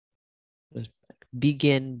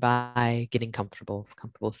begin by getting comfortable.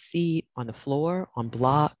 Comfortable seat, on the floor, on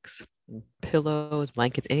blocks, pillows,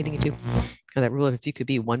 blankets, anything you do. That rule of if you could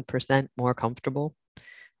be 1% more comfortable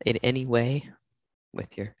in any way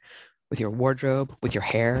with your wardrobe, with your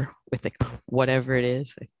hair, with like whatever it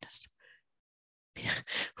is, like just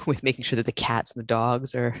with making sure that the cats and the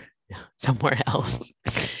dogs are somewhere else.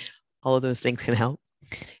 All of those things can help.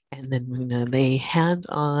 And then we're gonna lay hands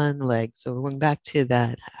on legs. So we're going back to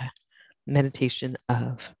that meditation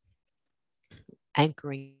of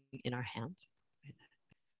anchoring in our hands.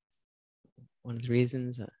 One of the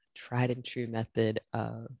reasons, a tried and true method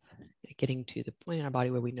of getting to the point in our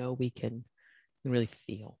body where we know we can really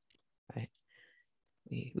feel, right?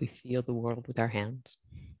 We feel the world with our hands.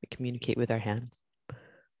 We communicate with our hands.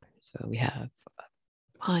 So we have a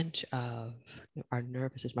bunch of our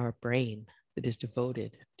nervous system, our brain that is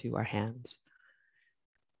devoted to our hands.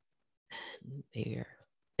 And they are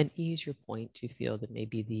an easier point to feel than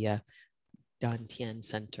maybe the Dantian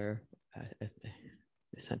center,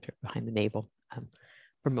 the center behind the navel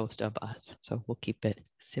for most of us. So we'll keep it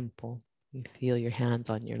simple. You feel your hands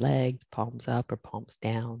on your legs, palms up or palms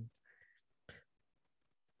down.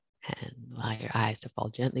 And allow your eyes to fall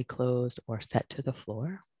gently closed or set to the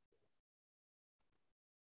floor.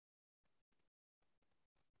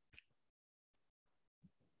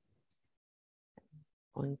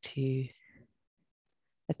 Going to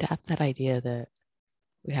adapt that idea that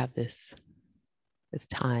we have this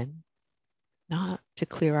time, not to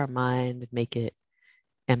clear our mind and make it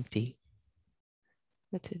empty,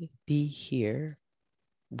 but to be here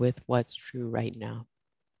with what's true right now.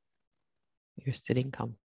 You're sitting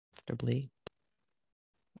comfortably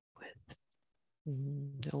with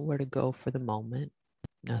nowhere to go for the moment,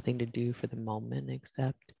 nothing to do for the moment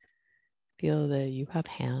except feel that you have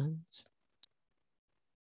hands.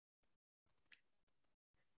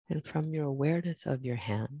 And from your awareness of your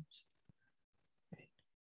hands,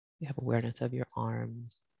 you have awareness of your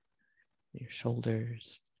arms, your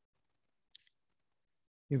shoulders,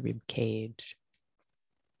 your rib cage,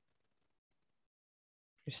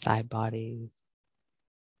 your side bodies,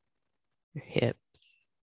 your hips.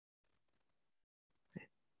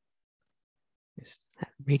 There's that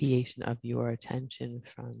radiation of your attention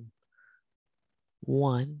from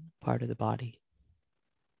one part of the body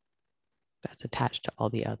that's attached to all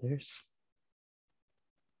the others.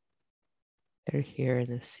 They're here in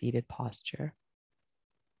this seated posture,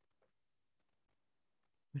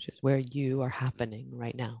 which is where you are happening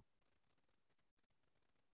right now.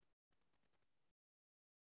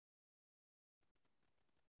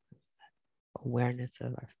 Awareness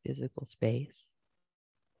of our physical space,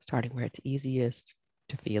 starting where it's easiest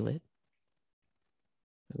to feel it.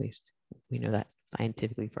 At least we know that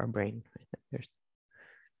scientifically for our brain. Right? There's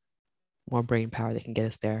more brain power that can get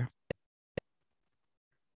us there.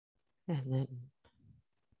 And then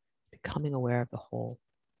becoming aware of the whole.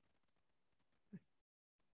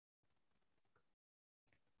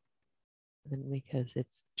 And because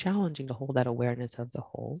it's challenging to hold that awareness of the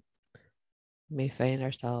whole, we may find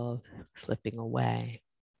ourselves slipping away.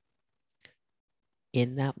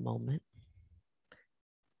 In that moment,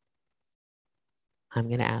 I'm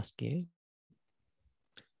going to ask you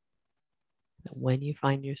that when you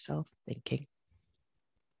find yourself thinking,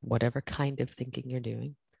 whatever kind of thinking you're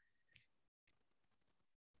doing,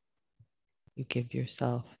 you give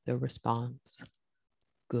yourself the response,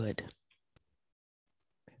 good.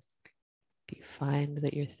 If you find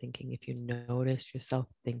that you're thinking, if you notice yourself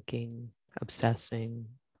thinking, obsessing,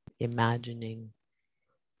 imagining,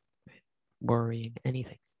 worrying,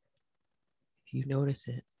 anything, if you notice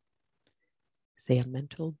it, say a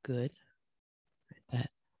mental good that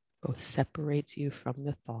both separates you from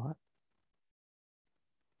the thought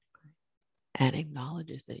and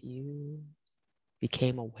acknowledges that you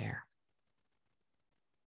became aware.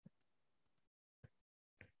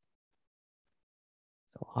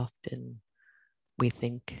 So often we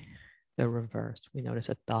think the reverse. We notice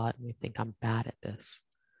a thought and we think, I'm bad at this.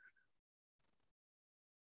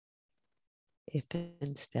 If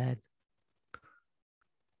instead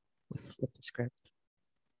we flip the script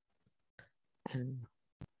and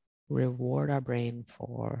reward our brain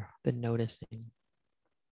for the noticing,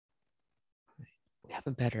 we have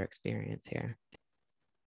a better experience here.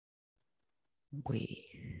 We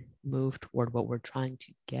move toward what we're trying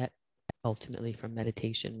to get ultimately from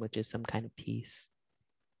meditation, which is some kind of peace.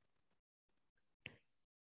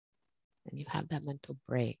 And you have that mental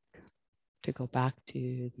break to go back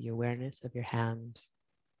to the awareness of your hands,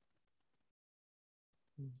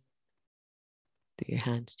 to your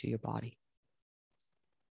hands to your body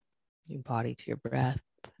to your breath,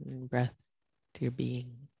 and breath to your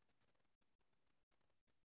being.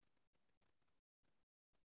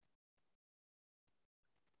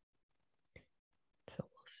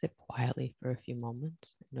 sit quietly for a few moments.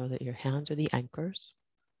 Know that your hands are the anchors.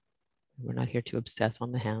 We're not here to obsess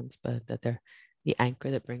on the hands, but that they're the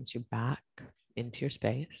anchor that brings you back into your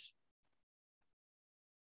space.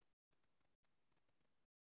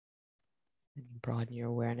 And you broaden your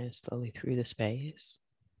awareness slowly through the space.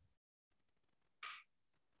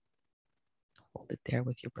 Hold it there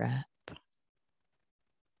with your breath. If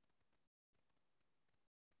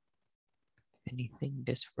anything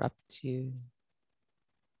disrupts you,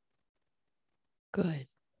 good.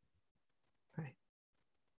 Right.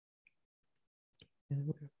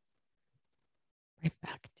 Right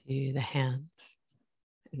back to the hands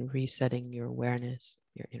and resetting your awareness,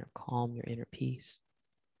 your inner calm, your inner peace.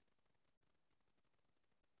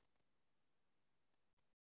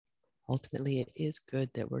 Ultimately, it is good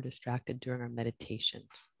that we're distracted during our meditations.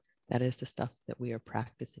 That is the stuff that we are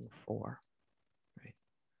practicing for, right?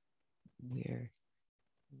 We're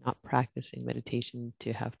not practicing meditation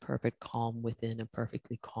to have perfect calm within a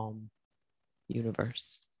perfectly calm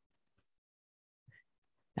universe.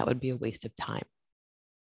 That would be a waste of time.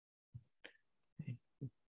 Right?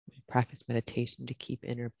 We practice meditation to keep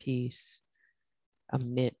inner peace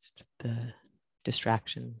amidst the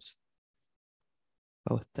distractions,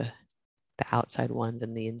 both the outside ones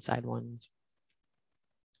and the inside ones.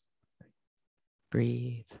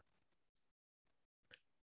 Breathe.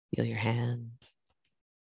 Feel your hands.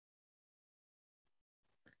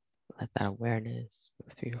 Let that awareness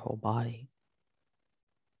move through your whole body.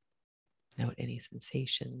 Note any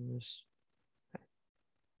sensations,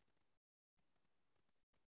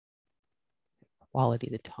 quality,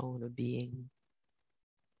 the tone of being.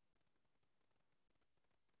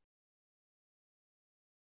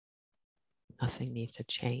 Nothing needs to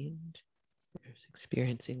change. You're just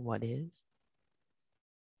experiencing what is.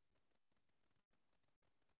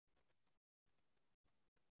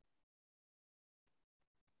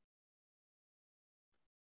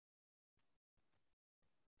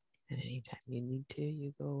 And anytime you need to,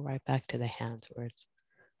 you go right back to the hands where it's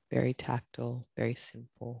very tactile, very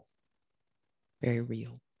simple, very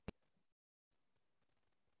real.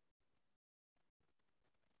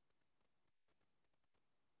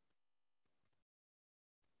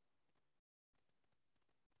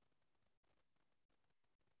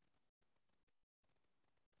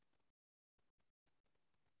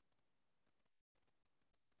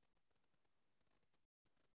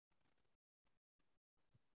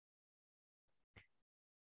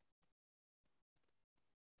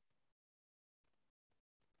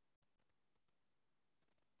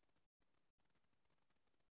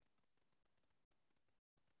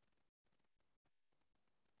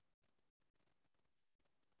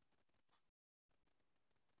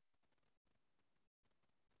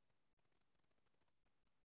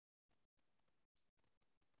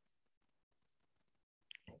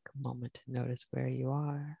 Take a moment to notice where you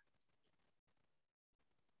are,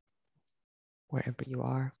 wherever you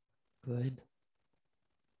are. Good.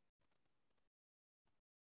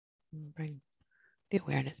 And bring the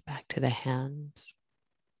awareness back to the hands.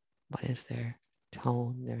 What is their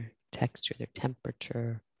tone, their texture, their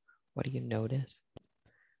temperature? What do you notice?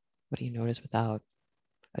 What do you notice without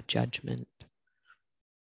a judgment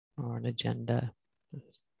or an agenda?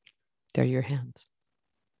 They're your hands,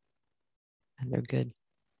 and they're good.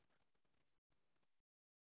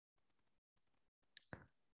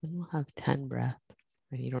 And we'll have 10 breaths.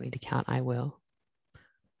 And you don't need to count, I will.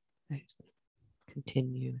 Right.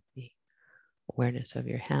 Continue with the awareness of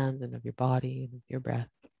your hands and of your body and of your breath.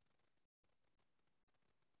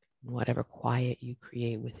 And whatever quiet you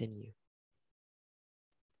create within you.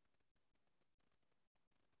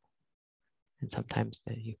 And sometimes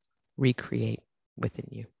that you recreate within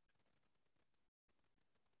you.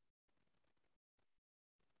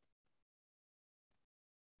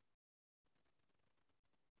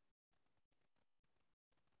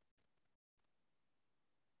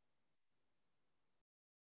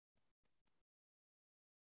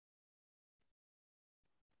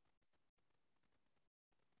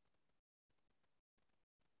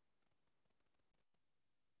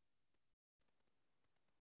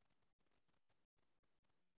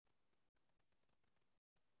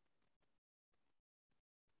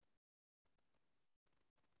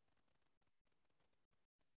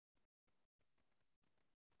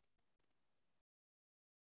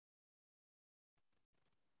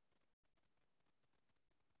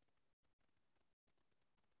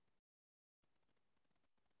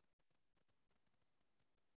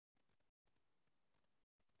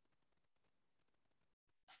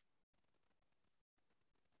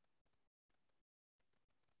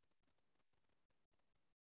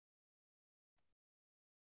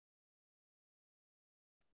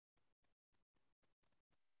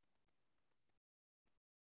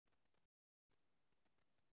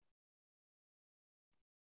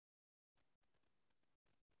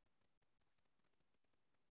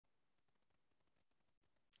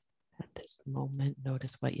 this moment,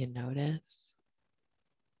 notice what you notice.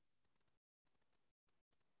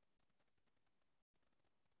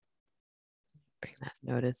 Bring that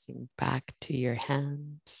noticing back to your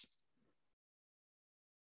hands.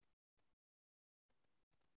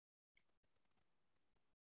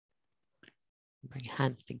 Bring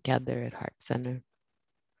hands together at heart center.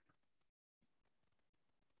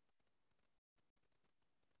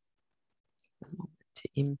 A moment to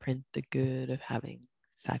imprint the good of having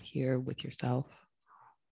sat here with yourself.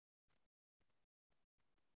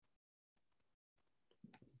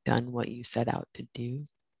 Done what you set out to do.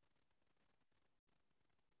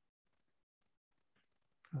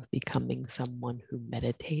 Of becoming someone who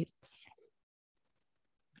meditates.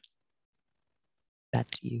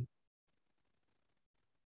 That's you.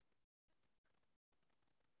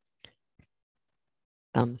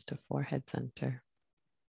 Thumbs to forehead center.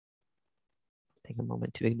 Take a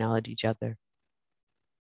moment to acknowledge each other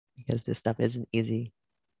because this stuff isn't easy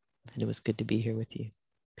and it was good to be here with you.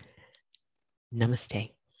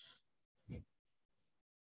 Namaste.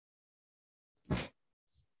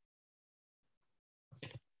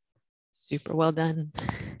 Super well done.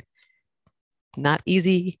 Not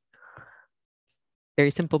easy.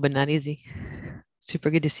 Very simple, but not easy. Super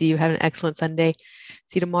good to see you. Have an excellent Sunday.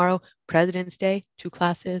 See you tomorrow. President's Day, 2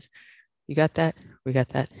 classes. You got that? We got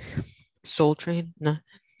that. Soul Train, no.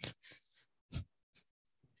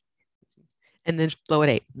 And then flow at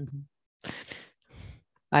 8.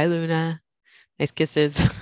 Bye, Luna. Nice kisses.